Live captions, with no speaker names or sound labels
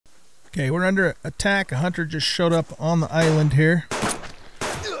Okay, we're under attack. A hunter just showed up on the island here.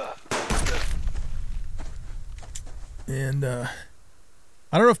 And I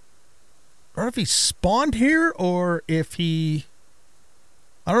don't know if he spawned here or if he...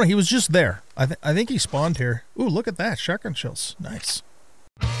 I don't know, he was just there. I think he spawned here. Ooh, look at that. Shotgun shells. Nice.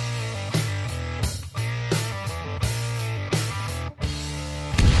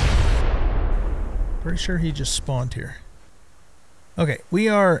 Pretty sure he just spawned here. Okay, we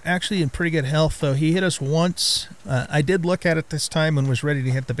are actually in pretty good health, though. He hit us once. I did look at it this time and was ready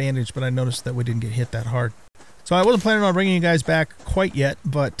to hit the bandage, but I noticed that we didn't get hit that hard. So I wasn't planning on bringing you guys back quite yet,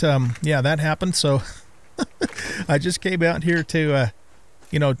 but yeah, that happened. So I just came out here to,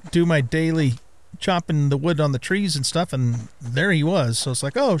 you know, do my daily chopping the wood on the trees and stuff, and there he was. So it's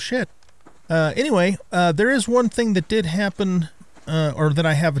like, oh, shit. Anyway, there is one thing that did happen, or that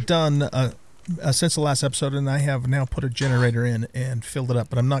I have done since the last episode, and I have now put a generator in and filled it up.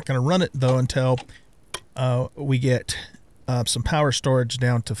 But I'm not going to run it, though, until we get some power storage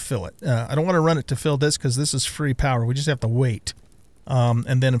down to fill it. I don't want to run it to fill this because this is free power. We just have to wait.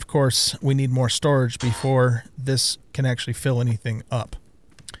 And then, of course, we need more storage before this can actually fill anything up.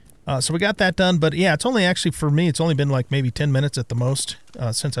 So we got that done. But, yeah, it's only actually, for me, it's only been like maybe 10 minutes at the most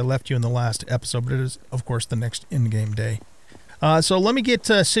since I left you in the last episode. But it is, of course, the next in-game day. So let me get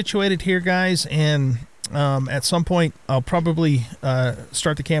situated here, guys, and at some point I'll probably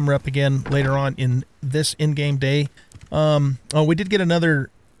start the camera up again later on in this in-game day. Oh, we did get another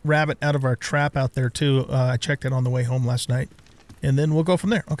rabbit out of our trap out there, too. I checked it on the way home last night, and then we'll go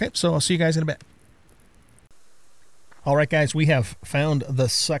from there. Okay, so I'll see you guys in a bit. All right, guys, we have found the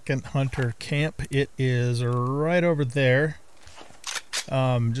second hunter camp. It is right over there,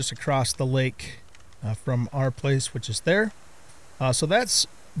 just across the lake from our place, which is there. So that's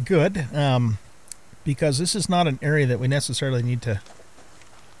good, because this is not an area that we necessarily need to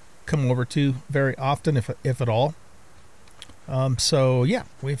come over to very often, if at all. So yeah,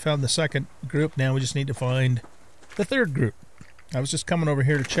 we found the second group. Now we just need to find the third group. I was just coming over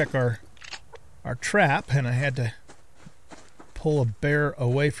here to check our trap, and I had to pull a bear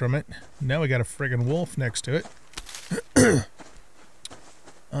away from it. Now we got a friggin' wolf next to it.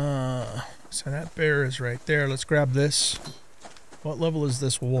 So that bear is right there. Let's grab this. What level is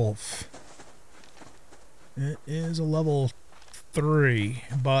this wolf? It is a level 3,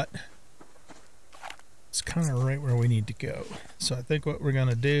 but it's kind of right where we need to go. So I think what we're going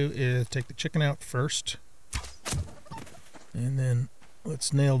to do is take the chicken out first. And then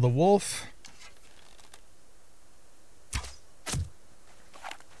let's nail the wolf.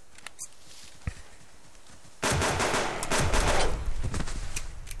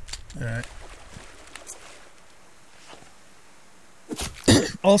 Alright.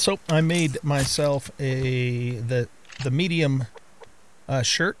 Also, I made myself the medium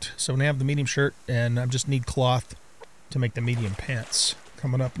shirt. So now I have the medium shirt, and I just need cloth to make the medium pants.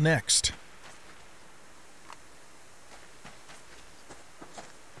 Coming up next.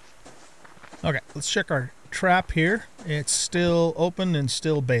 Okay, let's check our trap here. It's still open and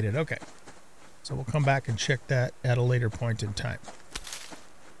still baited. Okay, so we'll come back and check that at a later point in time.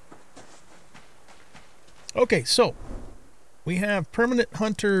 Okay, so we have permanent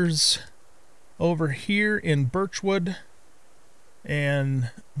hunters over here in Birchwood, and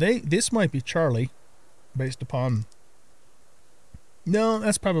this might be Charlie, based upon... No,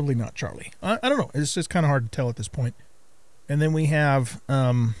 that's probably not Charlie. I don't know. It's just kind of hard to tell at this point. And then we have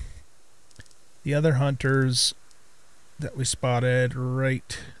the other hunters that we spotted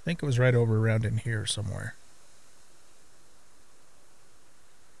right... I think it was right over around in here somewhere.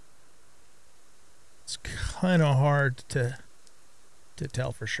 It's kind of hard to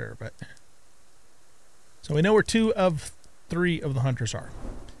tell for sure, but so we know where 2 of 3 of the hunters are.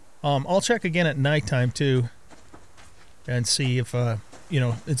 I'll check again at nighttime too, and see if you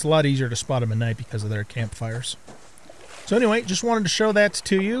know, it's a lot easier to spot them at night because of their campfires. So anyway, just wanted to show that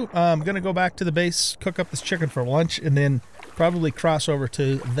to you. I'm gonna go back to the base, cook up this chicken for lunch, and then probably cross over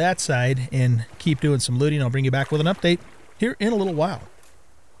to that side and keep doing some looting. I'll bring you back with an update here in a little while.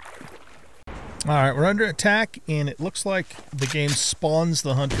 Alright, we're under attack, and it looks like the game spawns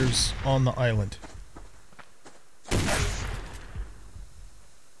the hunters on the island.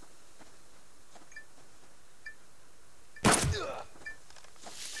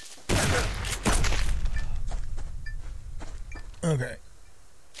 Okay.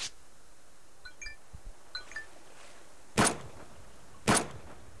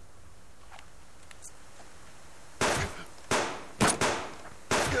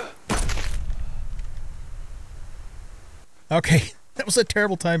 Okay, that was a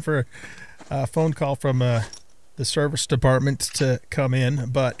terrible time for a phone call from the service department to come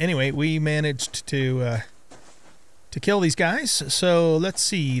in. But anyway, we managed to kill these guys. So let's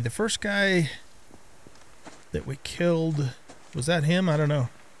see. The first guy that we killed, was that him? I don't know.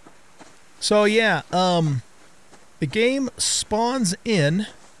 So yeah, the game spawns in,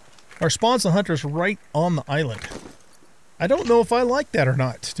 or spawns the hunters right on the island. I don't know if I like that or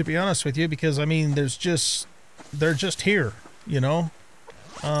not, to be honest with you, because I mean, they're just here, you know.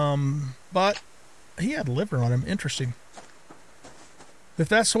 But he had liver on him. Interesting. If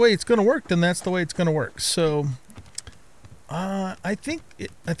that's the way it's going to work, then that's the way it's going to work. So, I think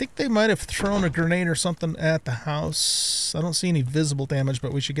they might have thrown a grenade or something at the house. I don't see any visible damage,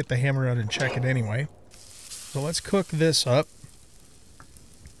 but we should get the hammer out and check it anyway. So let's cook this up.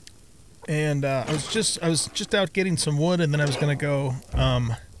 And I was just out getting some wood, and then I was going to go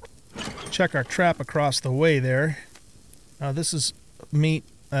check our trap across the way there. This is meat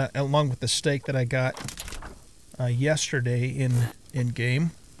along with the steak that I got yesterday in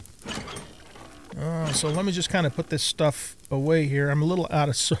game. So let me just kind of put this stuff away here. I'm a little out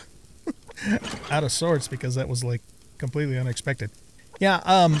of sorts because that was like completely unexpected.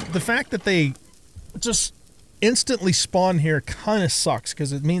 Yeah, the fact that they just instantly spawn here kind of sucks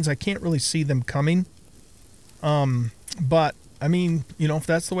because it means I can't really see them coming. But I mean, you know, if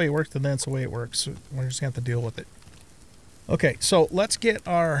that's the way it works, then that's the way it works. We're just gonna have to deal with it. Okay, so let's get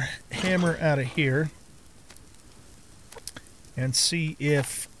our hammer out of here and see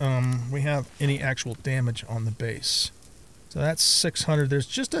if we have any actual damage on the base. So that's 600. There's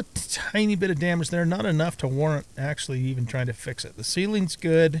just a tiny bit of damage there, not enough to warrant actually even trying to fix it. The ceiling's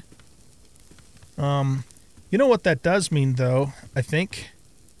good. You know what that does mean, though, I think,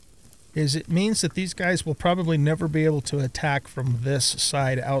 is it means that these guys will probably never be able to attack from this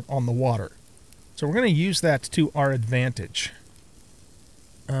side out on the water. So we're going to use that to our advantage.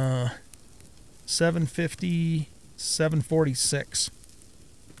 750, 746.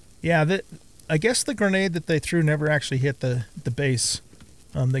 Yeah, I guess the grenade that they threw never actually hit the base.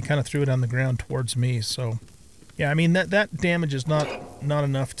 They kind of threw it on the ground towards me. So, yeah, I mean, that damage is not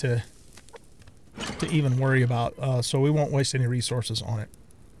enough to even worry about. So we won't waste any resources on it.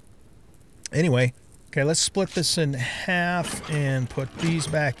 Anyway, okay, let's split this in half and put these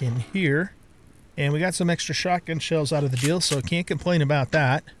back in here. And we got some extra shotgun shells out of the deal, so can't complain about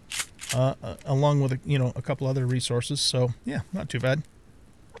that. Along with, you know, a couple other resources. So, yeah, not too bad.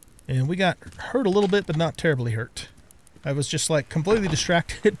 And we got hurt a little bit, but not terribly hurt. I was just, like, completely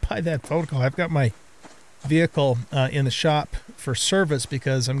distracted by that phone call. I've got my vehicle in the shop for service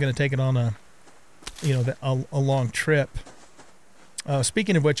because I'm going to take it on a long trip.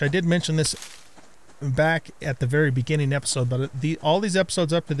 Speaking of which, I did mention this back at the very beginning episode, but all these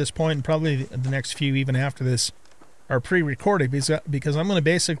episodes up to this point, and probably the next few even after this, are pre-recorded because I'm going to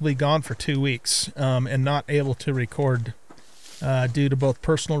basically gone for 2 weeks and not able to record due to both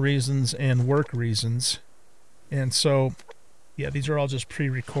personal reasons and work reasons. And so, yeah, these are all just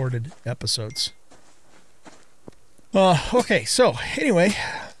pre-recorded episodes. Okay, so anyway,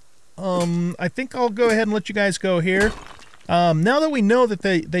 I think I'll go ahead and let you guys go here. Now that we know that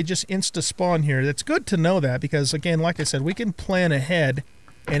they just insta-spawn here, that's good to know that because, again, like I said, we can plan ahead,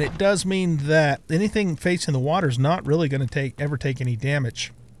 and it does mean that anything facing the water is not really going to ever take any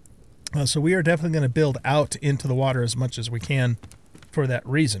damage. So we are definitely going to build out into the water as much as we can for that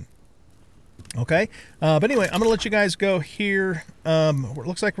reason. Okay, but anyway, I'm going to let you guys go here. It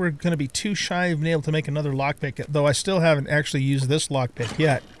looks like we're going to be too shy of being able to make another lockpick, though I still haven't actually used this lockpick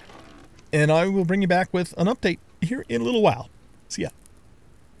yet. And I will bring you back with an update here in a little while. See ya.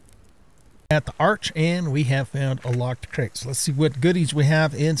 At the arch, and we have found a locked crate. So let's see what goodies we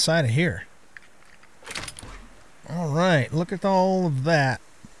have inside of here. All right, look at all of that.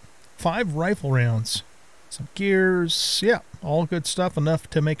 5 rifle rounds, some gears, yeah, all good stuff. Enough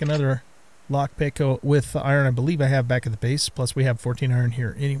to make another lockpick with the iron I believe I have back at the base. Plus we have 14 iron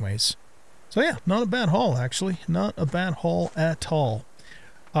here anyways. So yeah, not a bad haul actually. Not a bad haul at all.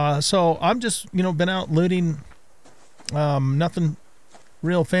 So I'm just, been out looting. Nothing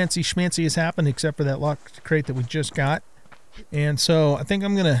real fancy schmancy has happened except for that locked crate that we just got. And so I think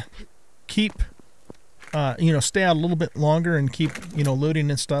I'm going to keep, stay out a little bit longer and keep, looting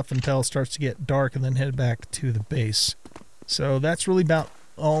and stuff until it starts to get dark and then head back to the base. So that's really about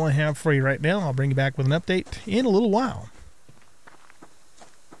all I have for you right now. I'll bring you back with an update in a little while.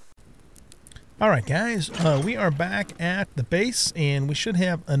 Alright guys, we are back at the base and we should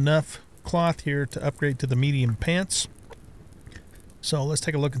have enough cloth here to upgrade to the medium pants. So let's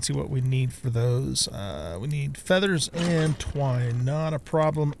take a look and see what we need for those. We need feathers and twine, not a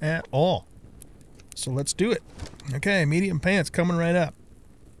problem at all. So let's do it. Okay, medium pants coming right up.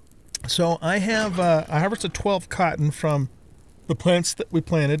 So I have I harvested 12 cotton from the plants that we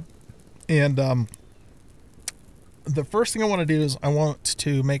planted, and the first thing I want to do is I want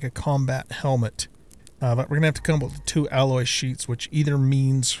to make a combat helmet. But we're going to have to come up with 2 alloy sheets, which either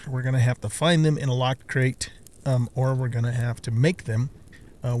means we're going to have to find them in a locked crate, or we're going to have to make them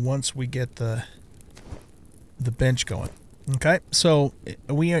once we get the bench going. Okay, so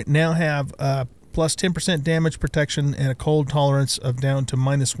we now have plus 10% damage protection and a cold tolerance of down to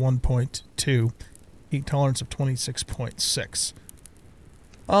minus 1.2, heat tolerance of 26.6.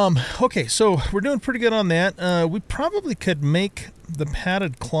 Okay, so we're doing pretty good on that. We probably could make the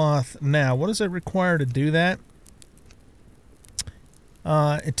padded cloth now. What does it require to do that?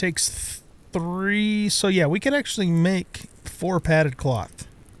 It takes 3, so yeah, we could actually make 4 padded cloth.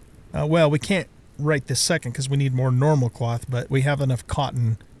 Well, we can't right this second because we need more normal cloth, but we have enough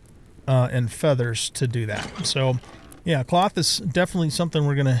cotton and feathers to do that. So yeah, cloth is definitely something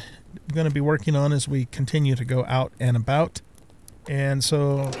we're gonna be working on as we continue to go out and about. And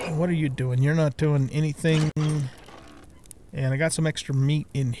so what are you doing? You're not doing anything. And I got some extra meat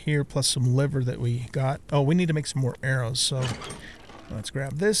in here plus some liver that we got. Oh, we need to make some more arrows, so let's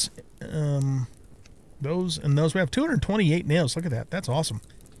grab this. Those and those. We have 228 nails. Look at that. That's awesome.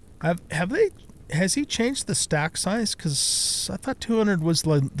 Has he changed the stack size? Because I thought 200 was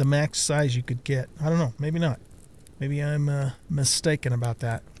the max size you could get. I don't know. Maybe not. Maybe I'm mistaken about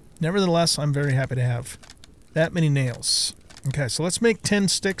that. Nevertheless, I'm very happy to have that many nails. Okay, so let's make 10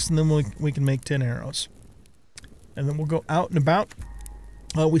 sticks, and then we can make 10 arrows. And then we'll go out and about.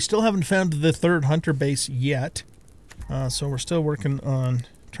 We still haven't found the 3rd hunter base yet. So we're still working on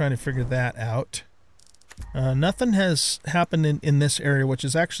trying to figure that out. Nothing has happened in this area, which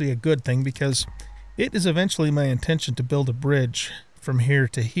is actually a good thing, because it is eventually my intention to build a bridge from here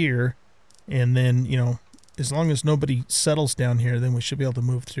to here. And then, you know, as long as nobody settles down here, then we should be able to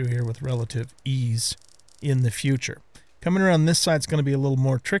move through here with relative ease in the future. Coming around this side is going to be a little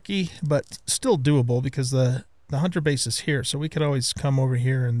more tricky, but still doable because the hunter base is here. So we could always come over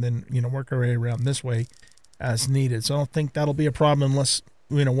here and then, you know, work our way around this way as needed. So I don't think that'll be a problem unless,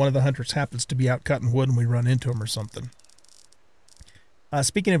 you know, one of the hunters happens to be out cutting wood and we run into him or something.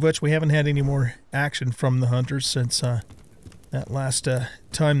 Speaking of which, we haven't had any more action from the hunters since that last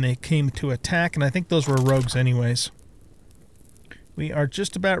time they came to attack, and I think those were rogues anyways. We are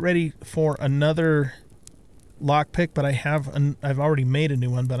just about ready for another lockpick, but I've already made a new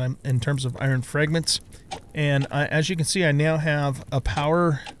one, but I'm in terms of iron fragments. And as you can see, I now have a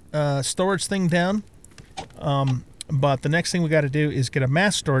power storage thing down. But the next thing we got to do is get a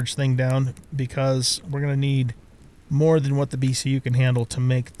mass storage thing down, because we're going to need more than what the BCU can handle to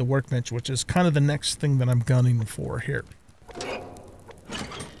make the workbench, which is kind of the next thing that I'm gunning for here.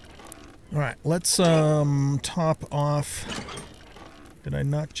 Alright, let's top off. Did I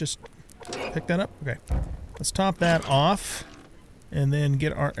not just pick that up? Okay. Let's top that off and then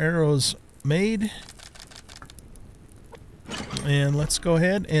get our arrows made. And let's go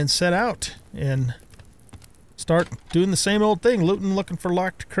ahead and set out and start doing the same old thing, looting, looking for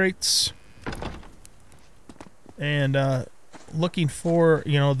locked crates, and looking for,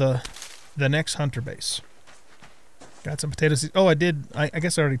 you know, the next hunter base. Got some potatoes. Oh, I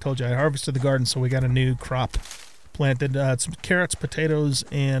guess I already told you I harvested the garden, so we got a new crop planted. Some carrots, potatoes,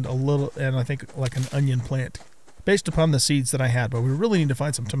 and I think like an onion plant, based upon the seeds that I had. But we really need to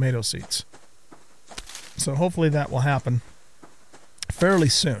find some tomato seeds. So hopefully that will happen fairly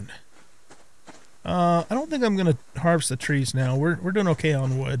soon. I don't think I'm going to harvest the trees now. We're doing okay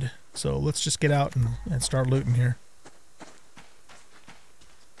on wood. So let's just get out and start looting here.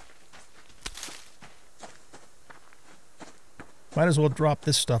 Might as well drop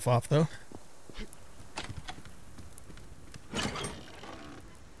this stuff off, though.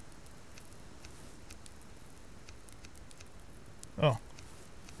 Oh.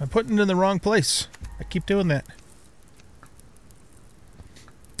 I'm putting it in the wrong place. I keep doing that.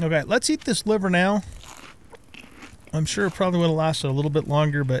 Okay, let's eat this liver now. I'm sure it probably would have lasted a little bit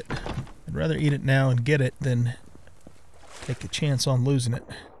longer, but I'd rather eat it now and get it than take a chance on losing it.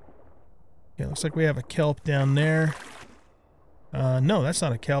 Okay, looks like we have a kelp down there. No, that's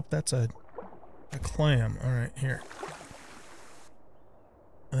not a kelp. That's a clam. All right, here.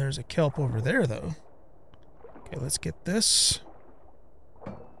 There's a kelp over there, though. Okay, let's get this.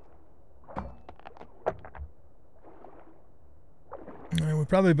 All right, we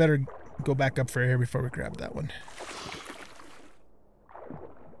probably better go back up for air before we grab that one.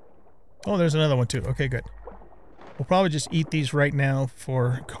 Oh, there's another one, too. Okay, good. We'll probably just eat these right now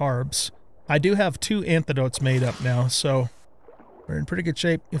for carbs. I do have 2 antidotes made up now, so we're in pretty good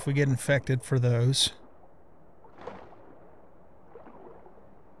shape if we get infected for those.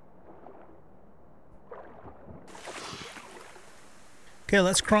 Okay,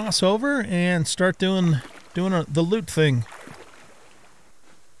 let's cross over and start doing the loot thing.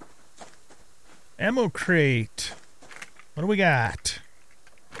 Ammo crate. What do we got?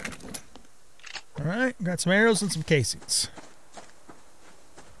 All right, got some arrows and some casings.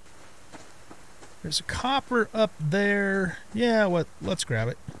 There's a copper up there. Yeah, let's grab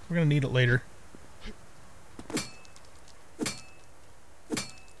it. We're gonna need it later.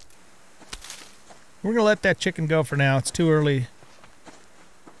 We're gonna let that chicken go for now. It's too early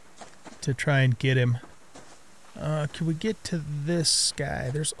to try and get him. Can we get to this guy?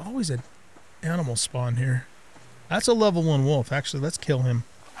 There's always an animal spawn here. That's a level 1 wolf. Actually, let's kill him.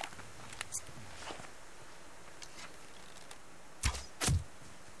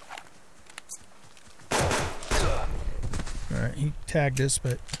 Alright, he tagged us,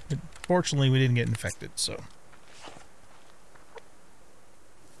 but fortunately we didn't get infected, so.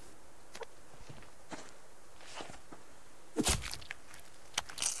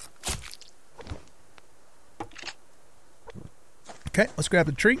 Okay, let's grab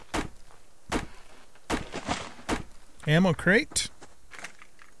the tree. Ammo crate.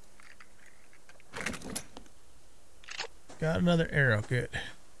 Got another arrow, good.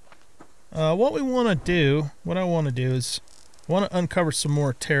 What I want to do is uncover some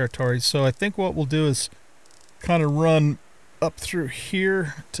more territory. So I think what we'll do is kind of run up through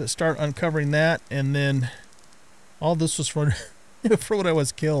here to start uncovering that, and then all this was for for when I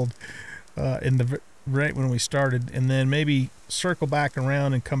was killed right when we started, and then maybe circle back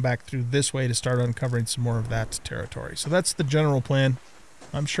around and come back through this way to start uncovering some more of that territory. So that's the general plan.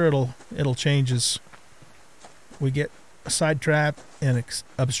 I'm sure it'll change as we get sidetracked and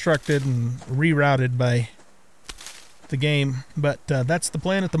obstructed and rerouted by the game, but that's the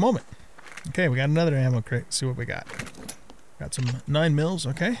plan at the moment. Okay, we got another ammo crate. Let's see what we got. Got some 9 mils.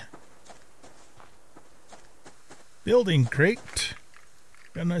 Okay. Building crate.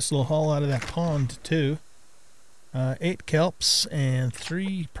 Got a nice little haul out of that pond too. 8 kelps and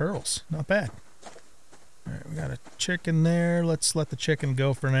 3 pearls. Not bad. Alright, we got a chicken there. Let's let the chicken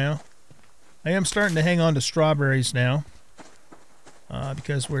go for now. I am starting to hang on to strawberries now.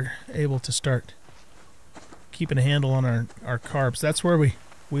 Because we're able to start keeping a handle on our carbs. That's where we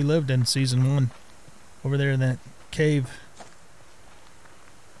lived in season 1. Over there in that cave.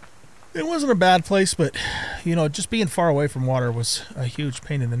 It wasn't a bad place, but, you know, just being far away from water was a huge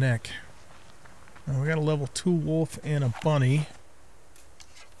pain in the neck. We got a level 2 wolf and a bunny.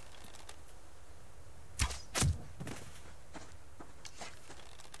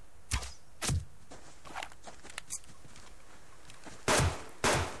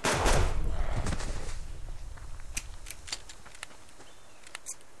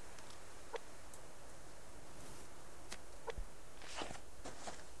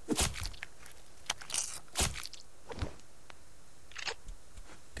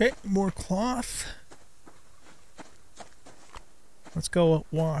 Okay, more cloth. Let's go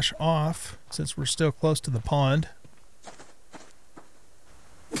wash off since we're still close to the pond.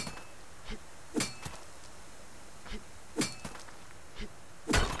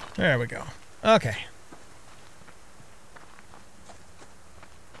 There we go. Okay.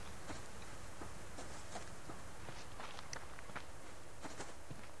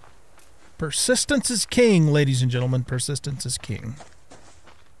 Persistence is king, ladies and gentlemen. Persistence is king.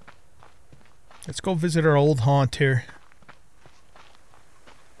 Let's go visit our old haunt here.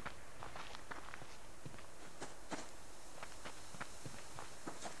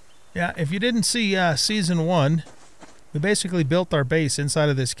 Yeah, if you didn't see season 1, we basically built our base inside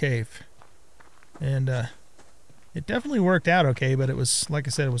of this cave. And it definitely worked out okay, but it was, like I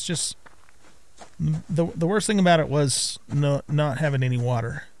said, it was just... The worst thing about it was not having any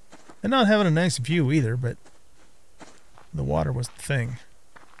water. And not having a nice view either, but the water was the thing.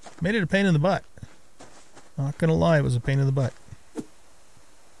 Made it a pain in the butt. Not gonna lie, it was a pain in the butt.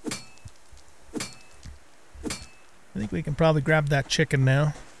 I think we can probably grab that chicken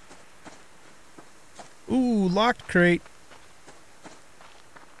now. Ooh, locked crate.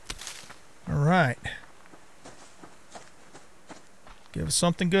 Alright. Give us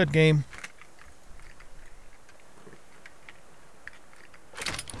something good, game.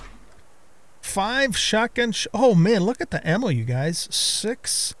 Five shotgun. Oh man, look at the ammo, you guys.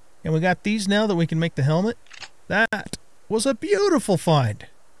 6. And we got these now that we can make the helmet. That was a beautiful find.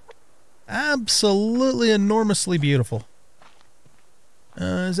 Absolutely enormously beautiful.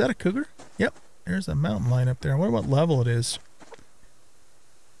 Is that a cougar? Yep. There's a mountain lion up there. I wonder what level it is.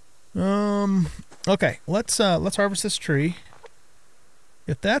 Okay, let's harvest this tree.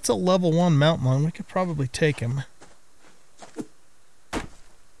 If that's a level 1 mountain lion, we could probably take him.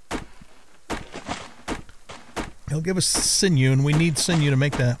 He'll give us sinew, and we need sinew to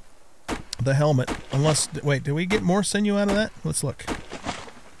make the helmet. Unless, wait, did we get more sinew out of that? Let's look.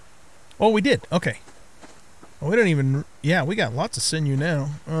 Oh, we did. Okay. Oh, we don't even... Yeah, we got lots of sinew now.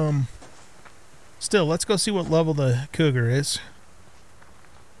 Still, let's go see what level the cougar is.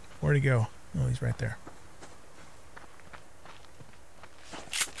 Where'd he go? Oh, he's right there.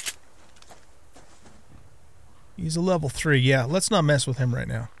 He's a level 3. Yeah, let's not mess with him right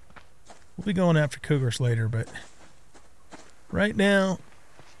now. We'll be going after cougars later, but right now,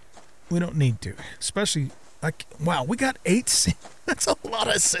 we don't need to. Especially, like, wow, we got 8 sinew. That's a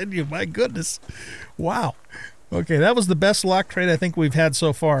lot of sinew, my goodness. Wow. Okay, that was the best lock crate I think we've had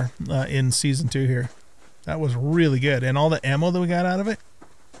so far in Season 2 here. That was really good. And all the ammo that we got out of it,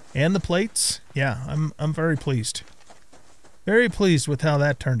 and the plates, yeah, I'm very pleased. Very pleased with how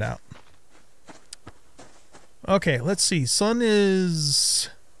that turned out. Okay, let's see. Sun is...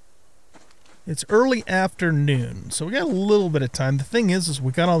 It's early afternoon, so we got a little bit of time. The thing is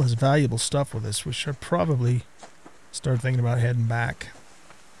we got all this valuable stuff with us. We should probably start thinking about heading back.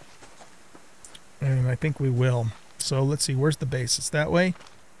 And I think we will. So let's see, where's the base? It's that way?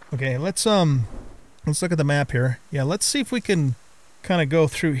 Okay, let's look at the map here. Yeah, let's see if we can kind of go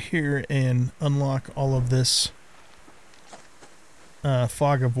through here and unlock all of this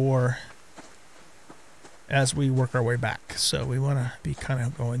fog of war as we work our way back. So we want to be kind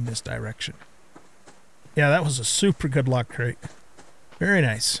of going this direction. Yeah, that was a super good lock crate. Very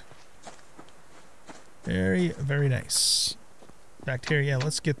nice. Very, very nice. Back here, yeah,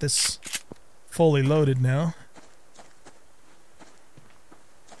 let's get this fully loaded now.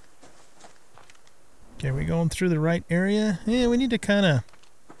 Okay, we going through the right area? Yeah, we need to kind of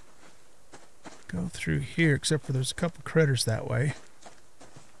go through here, except for there's a couple critters that way.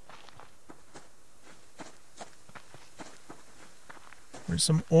 There's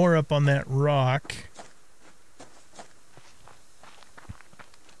some ore up on that rock.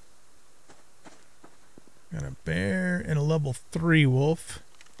 Got a bear and a level 3 wolf.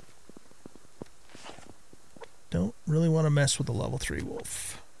 Don't really want to mess with the level 3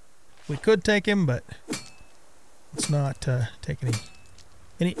 wolf. We could take him, but let's not take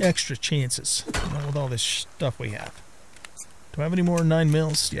any extra chances, you know, with all this stuff we have. Do I have any more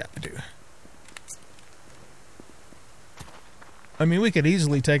 9mm? Yeah, I do. I mean, we could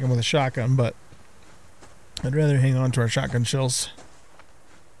easily take him with a shotgun, but I'd rather hang on to our shotgun shells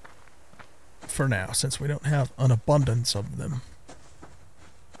for now, since we don't have an abundance of them.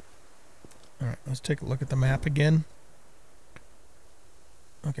 Alright, let's take a look at the map again.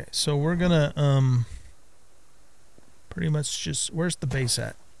 Okay, so we're gonna, pretty much just... Where's the base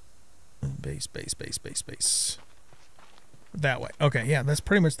at? Base. That way. Okay, yeah, that's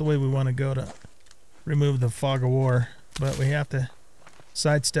pretty much the way we want to go to remove the fog of war. But we have to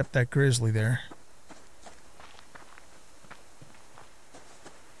sidestep that grizzly there.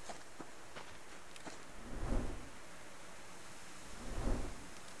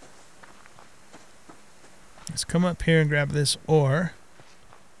 Let's come up here and grab this ore.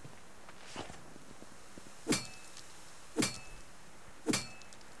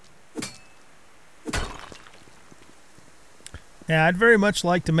 Yeah, I'd very much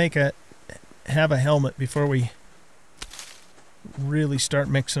like to have a helmet before we really start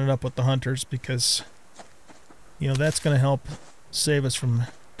mixing it up with the hunters, because, you know, that's going to help save us from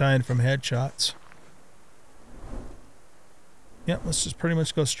dying from headshots. Yep, let's just pretty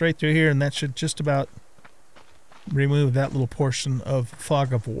much go straight through here, and that should just about remove that little portion of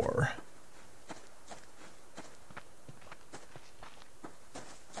fog of war.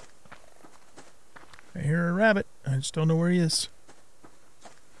 I hear a rabbit. I just don't know where he is.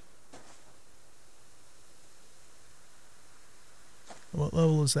 What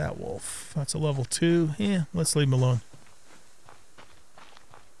level is that wolf? That's a level 2. Yeah, let's leave him alone.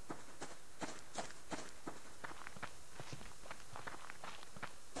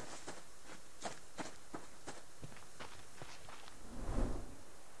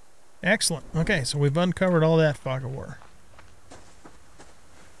 Excellent. Okay, so we've uncovered all that fog of war.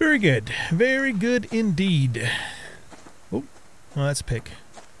 Very good. Very good indeed. Oh, that's a pig.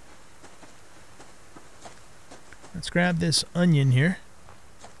 Let's grab this onion here.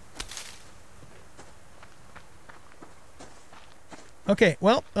 Okay,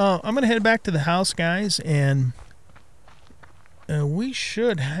 well, I'm going to head back to the house, guys, and we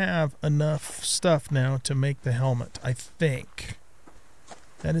should have enough stuff now to make the helmet, I think.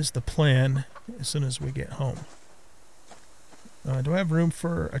 That is the plan as soon as we get home. Do I have room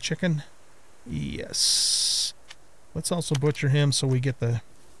for a chicken? Yes. Let's also butcher him so we get the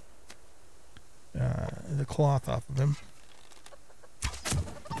cloth off of him.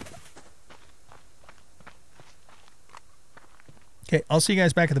 Okay, I'll see you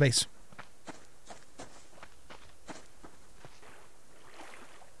guys back at the base.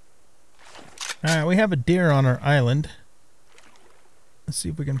 Alright, we have a deer on our island. Let's see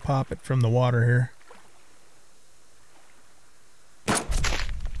if we can pop it from the water here.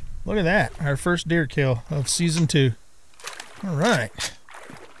 Look at that. Our first deer kill of season 2. Alright.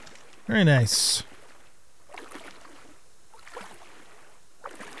 Very nice.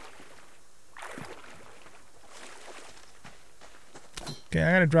 Okay,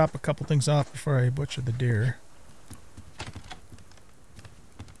 I gotta drop a couple things off before I butcher the deer.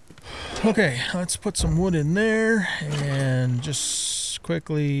 Okay, let's put some wood in there and just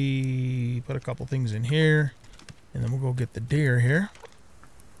quickly put a couple things in here, and then we'll go get the deer here.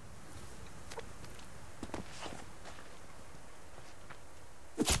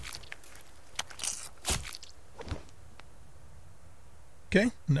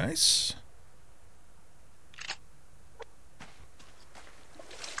 Okay, nice.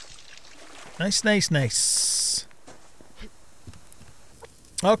 Nice, nice, nice.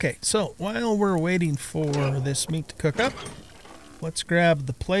 Okay, so while we're waiting for this meat to cook up, let's grab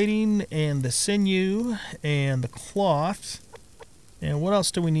the plating and the sinew and the cloth. And what else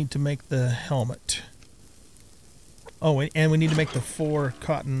do we need to make the helmet? Oh, and we need to make the 4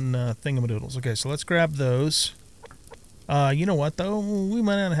 cotton thingamadoodles. Okay, so let's grab those. You know what, though? We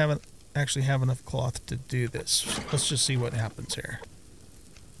might not actually have enough cloth to do this. Let's just see what happens here.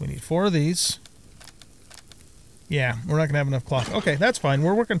 We need 4 of these. Yeah, we're not going to have enough cloth. Okay, that's fine.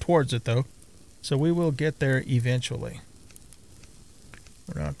 We're working towards it, though. So we will get there eventually.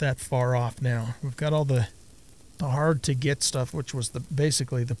 We're not that far off now. We've got all the hard-to-get stuff, which was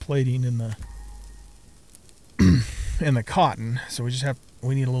basically the plating and the and the cotton. So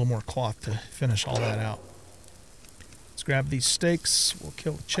we need a little more cloth to finish all that out. Let's grab these steaks. We'll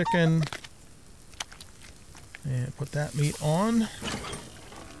kill the chicken. And put that meat on.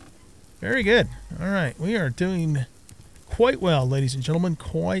 Very good. All right. We are doing quite well, ladies and gentlemen.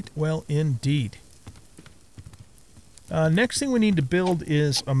 Quite well indeed. Next thing we need to build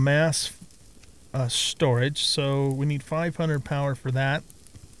is a mass storage. So we need 500 power for that.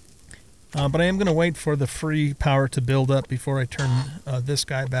 But I am going to wait for the free power to build up before I turn this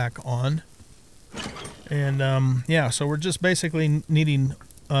guy back on. And yeah, so we're just basically needing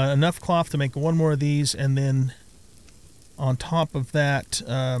enough cloth to make 1 more of these, and then on top of that,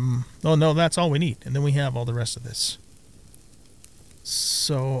 oh no, that's all we need, and then we have all the rest of this.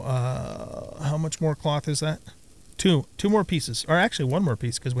 So how much more cloth is that? Two more pieces, or actually 1 more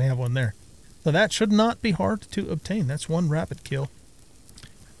piece, because we have 1 there. So that should not be hard to obtain. That's 1 rapid kill.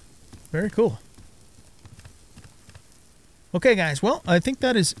 Very cool. Okay, guys, well, I think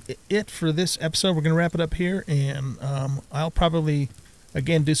that is it for this episode. We're going to wrap it up here, and I'll probably,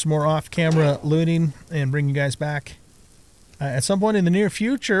 again, do some more off-camera looting and bring you guys back at some point in the near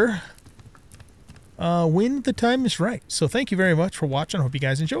future when the time is right. So thank you very much for watching. I hope you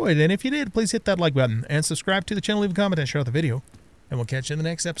guys enjoyed, and if you did, please hit that like button and subscribe to the channel, leave a comment, and share the video, and we'll catch you in the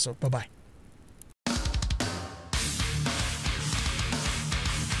next episode. Bye-bye.